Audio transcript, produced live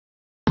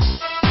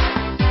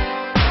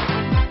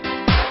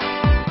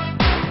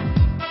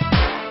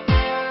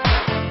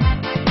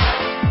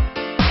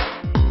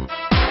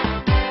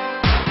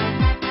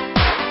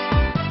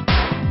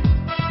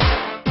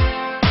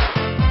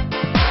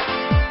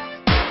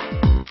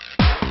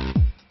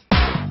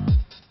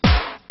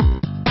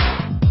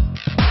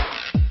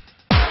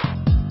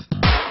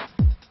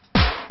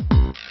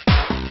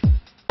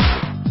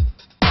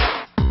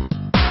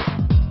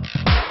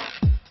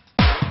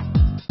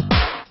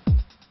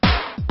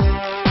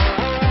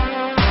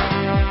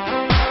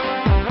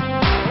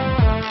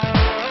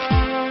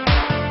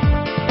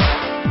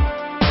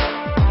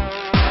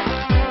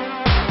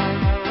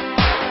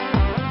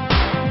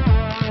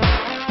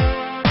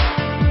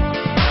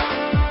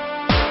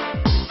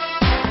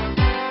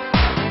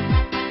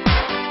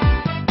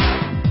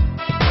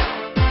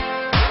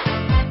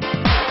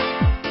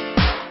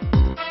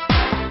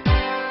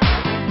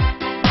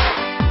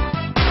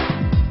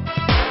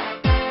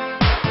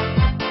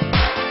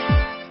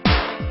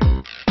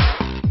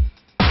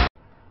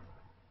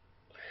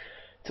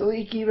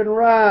Taalik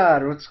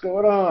Ibn'rad, what's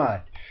going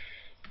on?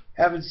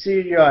 Haven't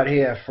seen you out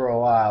here for a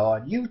while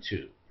on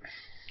YouTube.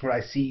 But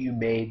I see you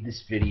made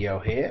this video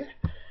here.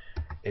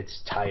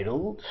 It's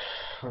titled,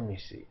 let me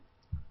see.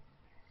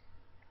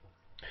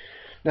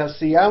 Now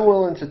see, I'm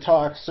willing to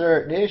talk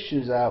certain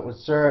issues out with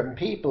certain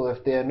people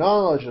if they're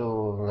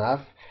knowledgeable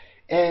enough,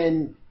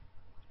 and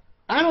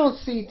I don't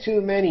see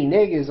too many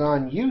niggas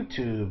on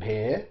YouTube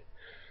here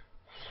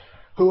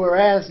who are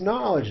as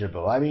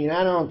knowledgeable. I mean,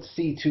 I don't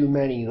see too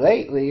many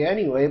lately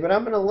anyway, but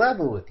I'm going to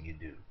level with you,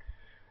 dude.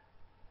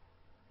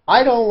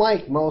 I don't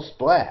like most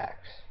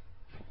blacks.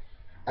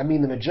 I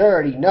mean, the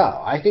majority,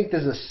 no. I think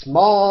there's a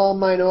small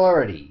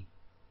minority,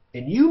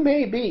 and you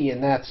may be in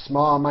that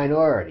small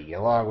minority,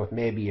 along with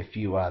maybe a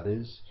few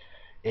others,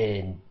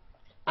 and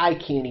I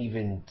can't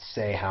even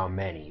say how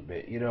many,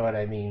 but you know what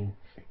I mean?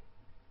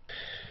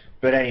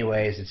 But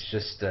anyways, it's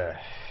just a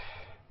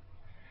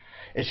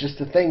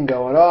thing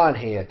going on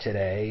here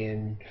today,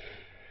 and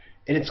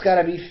it's got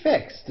to be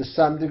fixed to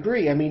some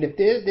degree. I mean, if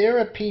there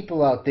are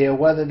people out there,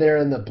 whether they're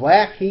in the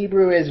black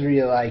Hebrew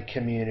Israelite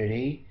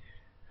community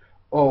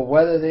or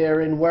whether they're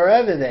in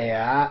wherever they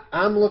are,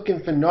 I'm looking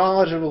for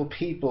knowledgeable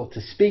people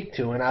to speak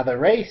to in other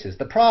races.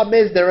 The problem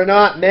is there are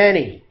not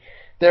many.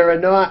 There are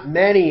not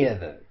many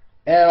of them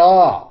at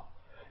all.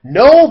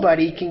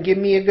 Nobody can give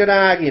me a good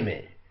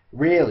argument.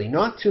 Really,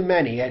 not too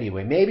many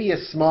anyway. Maybe a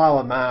small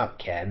amount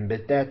can,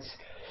 but that's...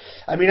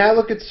 I mean, I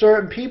look at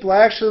certain people.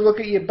 I actually look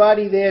at your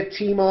buddy there,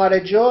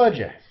 Tmotofga of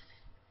Georgia.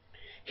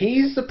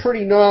 He's a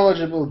pretty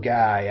knowledgeable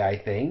guy, I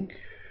think.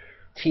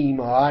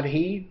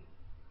 Tmotofga,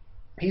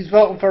 he's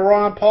voting for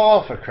Ron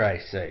Paul, for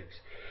Christ's sakes.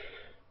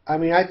 I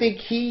mean, I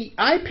think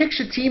I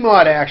picture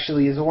Tmotofga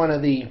actually as one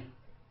of the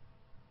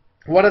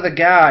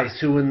guys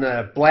who in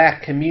the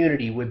black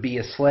community would be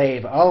a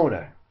slave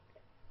owner.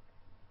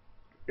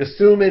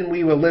 Assuming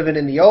we were living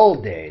in the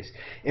old days,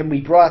 and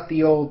we brought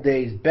the old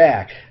days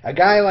back, a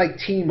guy like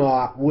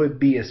Tmotofga would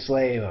be a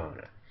slave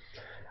owner.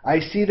 I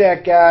see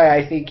that guy,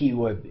 I think he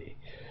would be.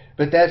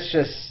 But that's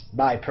just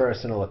my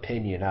personal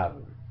opinion of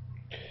him.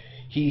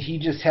 He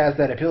just has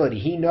that ability.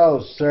 He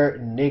knows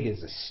certain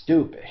niggas are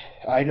stupid.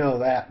 I know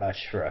that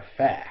much for a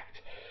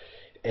fact.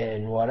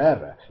 And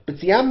whatever. But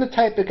see, I'm the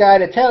type of guy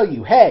to tell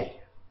you, hey,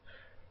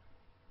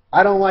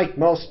 I don't like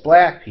most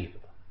black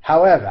people.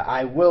 However,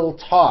 I will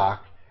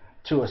talk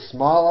to a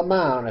small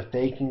amount if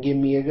they can give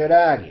me a good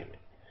argument.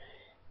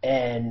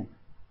 And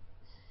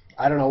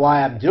I don't know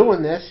why I'm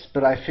doing this,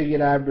 but I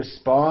figured I'd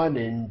respond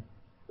and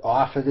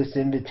offer this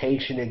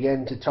invitation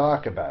again to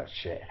talk about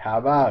shit. How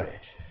about it?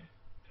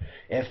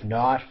 If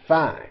not,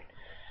 fine.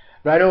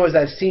 But I know as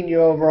I've seen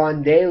you over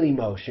on Daily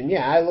Motion,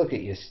 yeah, I look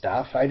at your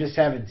stuff. I just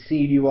haven't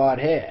seen you on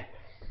here.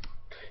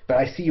 But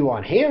I see you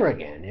on here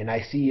again, and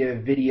I see your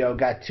video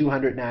got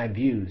 209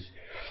 views.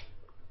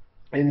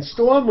 And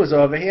Storm was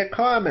over here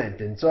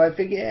commenting, so I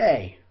figured,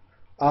 hey,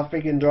 I'll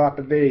freaking drop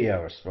a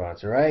video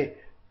response, alright?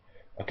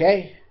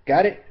 Okay?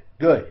 Got it?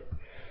 Good.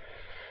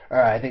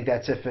 Alright, I think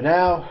that's it for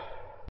now.